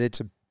pit, but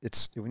it's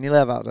when you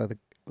live out in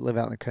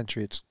the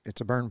country,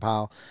 it's a burn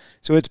pile.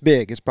 So it's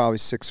big. It's probably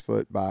 6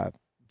 foot by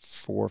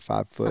 4 or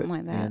 5 foot. Something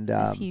like that. And,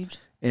 it's huge.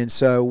 And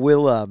so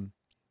we'll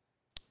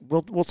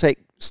take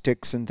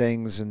sticks and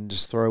things and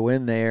just throw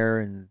in there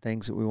and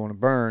things that we want to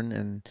burn.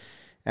 And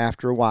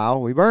after a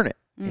while, we burn it.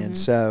 Mm-hmm. And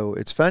so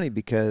it's funny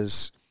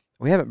because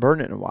we haven't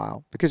burned it in a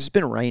while because it's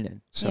been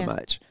raining so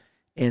much.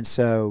 And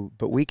so,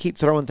 but we keep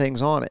throwing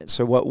things on it.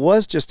 So what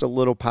was just a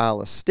little pile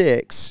of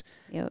sticks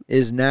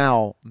is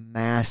now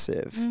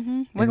massive.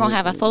 Mm-hmm. We're going to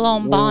have a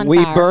full-on bonfire. When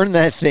we burn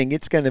that thing,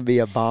 it's going to be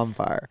a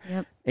bonfire.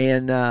 Yep.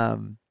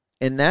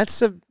 And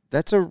that's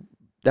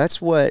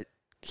what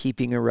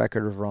keeping a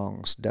record of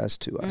wrongs does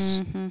to us.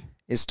 Mm-hmm.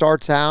 It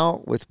starts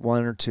out with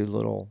one or two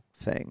little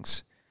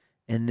things.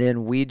 And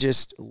then we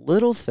just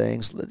little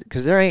things,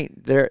 because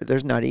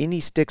there's not any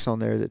sticks on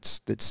there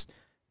that's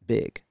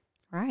big.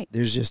 Right.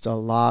 There's just a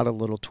lot of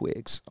little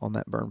twigs on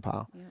that burn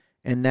pile. Yep.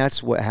 And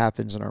that's what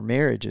happens in our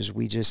marriage is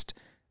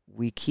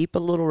we keep a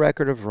little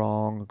record of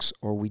wrongs,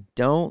 or we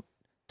don't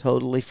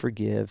totally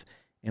forgive,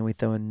 and we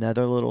throw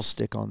another little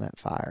stick on that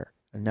fire,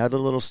 another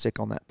little stick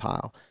on that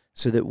pile,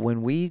 so that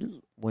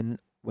when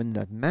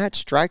the match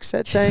strikes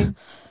that thing,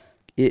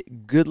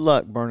 good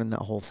luck burning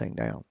that whole thing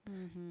down,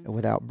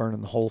 without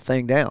burning the whole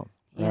thing down,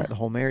 right? The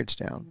whole marriage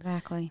down.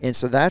 Exactly. And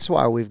so that's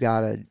why we've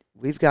got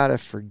to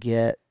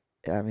forget.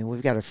 I mean,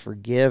 we've got to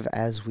forgive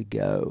as we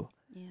go,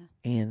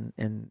 and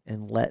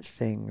let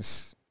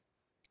things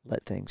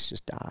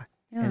just die,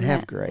 and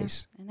have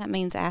grace. And that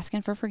means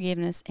asking for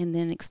forgiveness and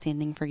then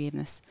extending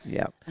forgiveness.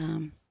 Yep.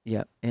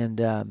 Yep.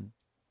 And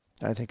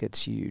I think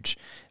it's huge.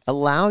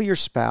 Allow your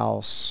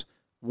spouse,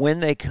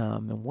 when they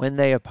come and when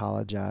they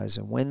apologize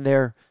and when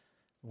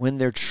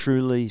they're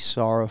truly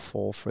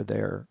sorrowful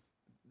for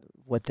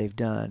what they've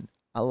done,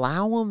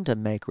 allow them to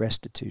make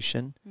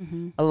restitution.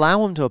 Mm-hmm.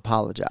 Allow them to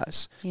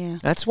apologize. Yeah.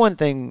 That's one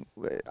thing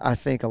I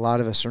think a lot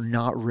of us are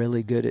not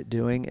really good at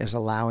doing, is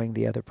allowing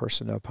the other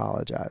person to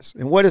apologize.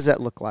 And what does that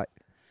look like?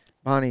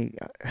 Bonnie,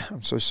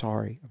 I'm so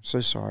sorry. I'm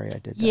so sorry I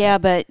did that. Yeah,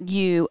 but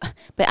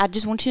I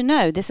just want you to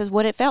know, this is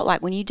what it felt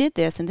like when you did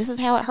this, and this is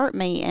how it hurt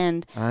me.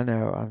 And I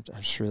know. I'm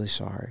just really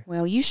sorry.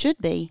 Well, you should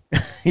be.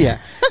 Yeah.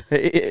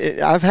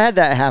 I've had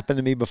that happen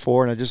to me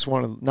before, and I just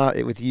want to, not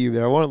with you,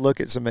 but I want to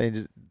look at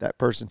somebody, that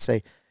person,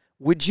 say,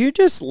 would you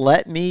just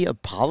let me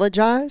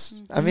apologize?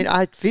 Mm-hmm. I mean,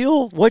 I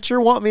feel what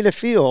you want me to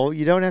feel.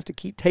 You don't have to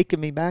keep taking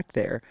me back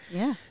there.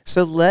 Yeah.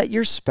 So let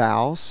your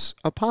spouse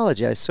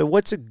apologize. So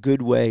what's a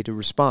good way to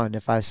respond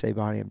if I say,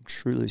 Bonnie, I'm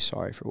truly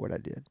sorry for what I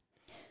did?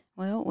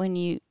 Well, when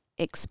you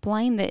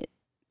explain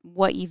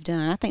what you've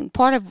done, I think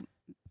part of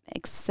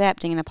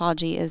accepting an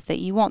apology is that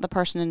you want the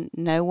person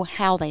to know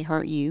how they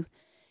hurt you.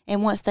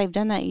 And once they've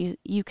done that,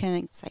 you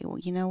can say, well,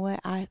 you know what?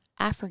 I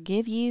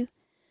forgive you.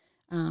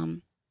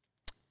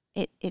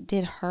 It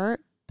did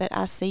hurt, but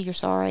I see you're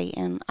sorry,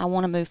 and I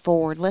want to move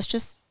forward. Let's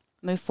just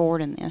move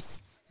forward in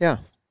this. Yeah,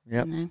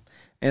 yeah. You know?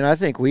 And I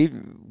think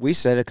we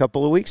said a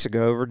couple of weeks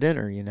ago over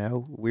dinner,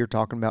 we were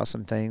talking about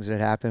some things that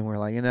happened. We're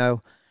like,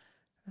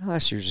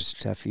 last year's just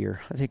a tough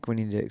year. I think we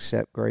need to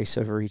accept grace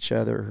over each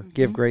other,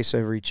 give grace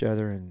over each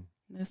other, and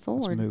move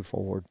forward. Let's move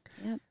forward.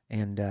 Yep.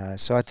 And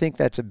so I think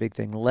that's a big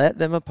thing. Let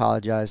them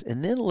apologize,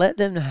 and then let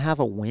them have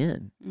a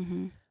win.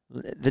 Mm-hmm.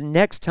 The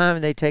next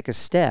time they take a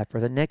step, or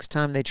the next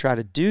time they try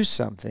to do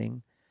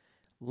something,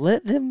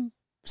 let them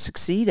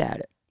succeed at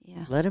it.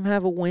 Yeah. Let them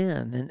have a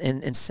win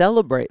and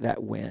celebrate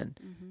that win.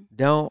 Mm-hmm.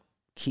 Don't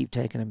keep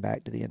taking them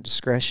back to the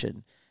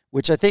indiscretion,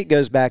 which I think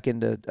goes back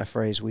into a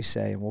phrase we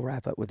say, and we'll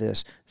wrap up with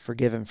this: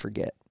 forgive and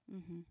forget.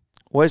 Mm-hmm.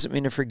 What does it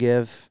mean to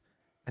forgive?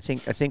 I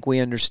think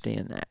we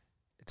understand that.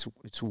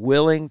 It's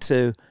willing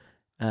to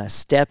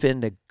step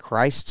into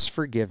Christ's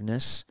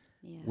forgiveness.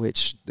 Yeah.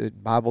 Which the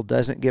Bible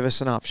doesn't give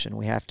us an option.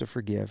 We have to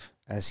forgive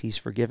as He's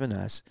forgiven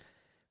us.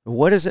 But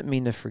what does it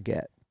mean to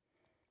forget?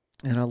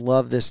 And I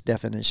love this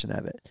definition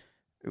of it.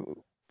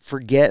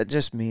 Forget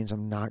just means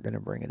I'm not going to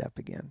bring it up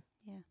again.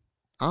 Yeah.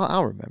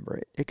 I'll remember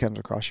it. It comes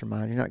across your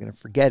mind. You're not going to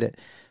forget it,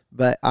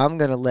 but I'm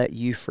going to let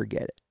you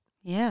forget it.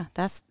 Yeah,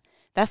 that's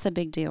a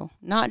big deal.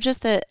 Not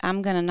just that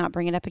I'm going to not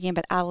bring it up again,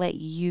 but I'll let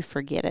you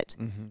forget it.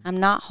 Mm-hmm. I'm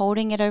not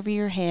holding it over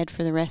your head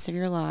for the rest of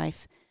your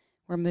life.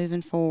 We're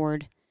moving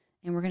forward,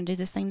 and we're going to do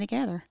this thing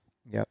together.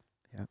 Yep.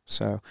 Yeah.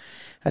 So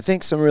I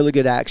think some really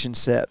good action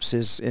steps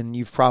is, and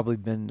you've probably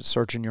been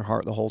searching your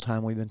heart the whole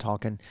time we've been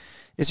talking.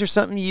 Is there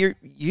something you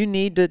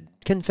need to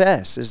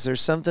confess? Is there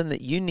something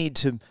that you need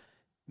to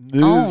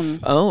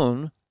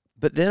own?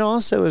 But then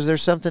also, is there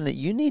something that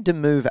you need to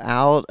move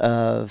out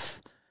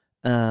of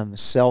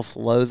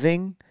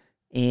self-loathing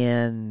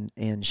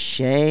and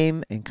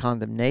shame and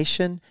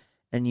condemnation,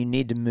 and you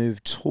need to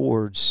move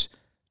towards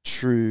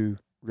true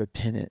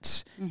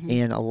repentance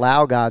and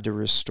allow God to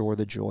restore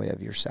the joy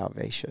of your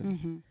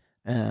salvation.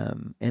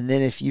 And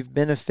then if you've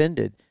been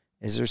offended,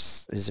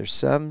 is there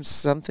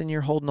something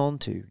you're holding on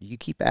to? Do you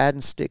keep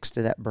adding sticks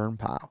to that burn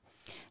pile?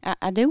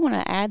 I do want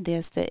to add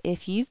this, that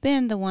if you've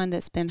been the one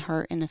that's been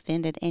hurt and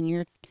offended and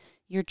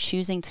you're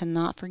choosing to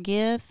not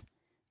forgive,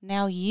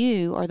 now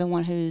you are the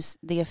one who's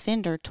the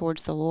offender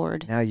towards the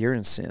Lord. Now you're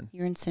in sin.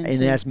 You're in sin and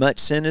too. as much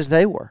sin as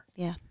they were.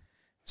 Yeah.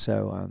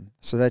 So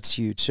that's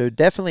huge. So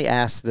definitely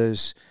ask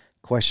those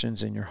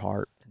questions in your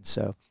heart. And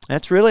so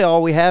that's really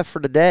all we have for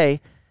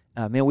today.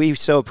 Man, we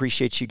so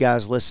appreciate you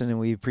guys listening.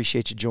 We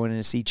appreciate you joining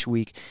us each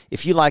week.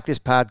 If you like this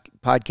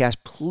podcast,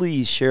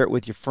 please share it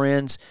with your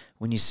friends.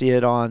 When you see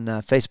it on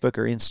Facebook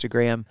or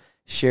Instagram,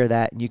 share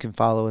that, and you can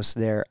follow us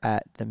there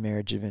at The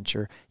Marriage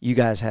Adventure. You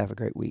guys have a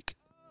great week.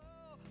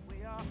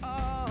 We are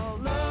all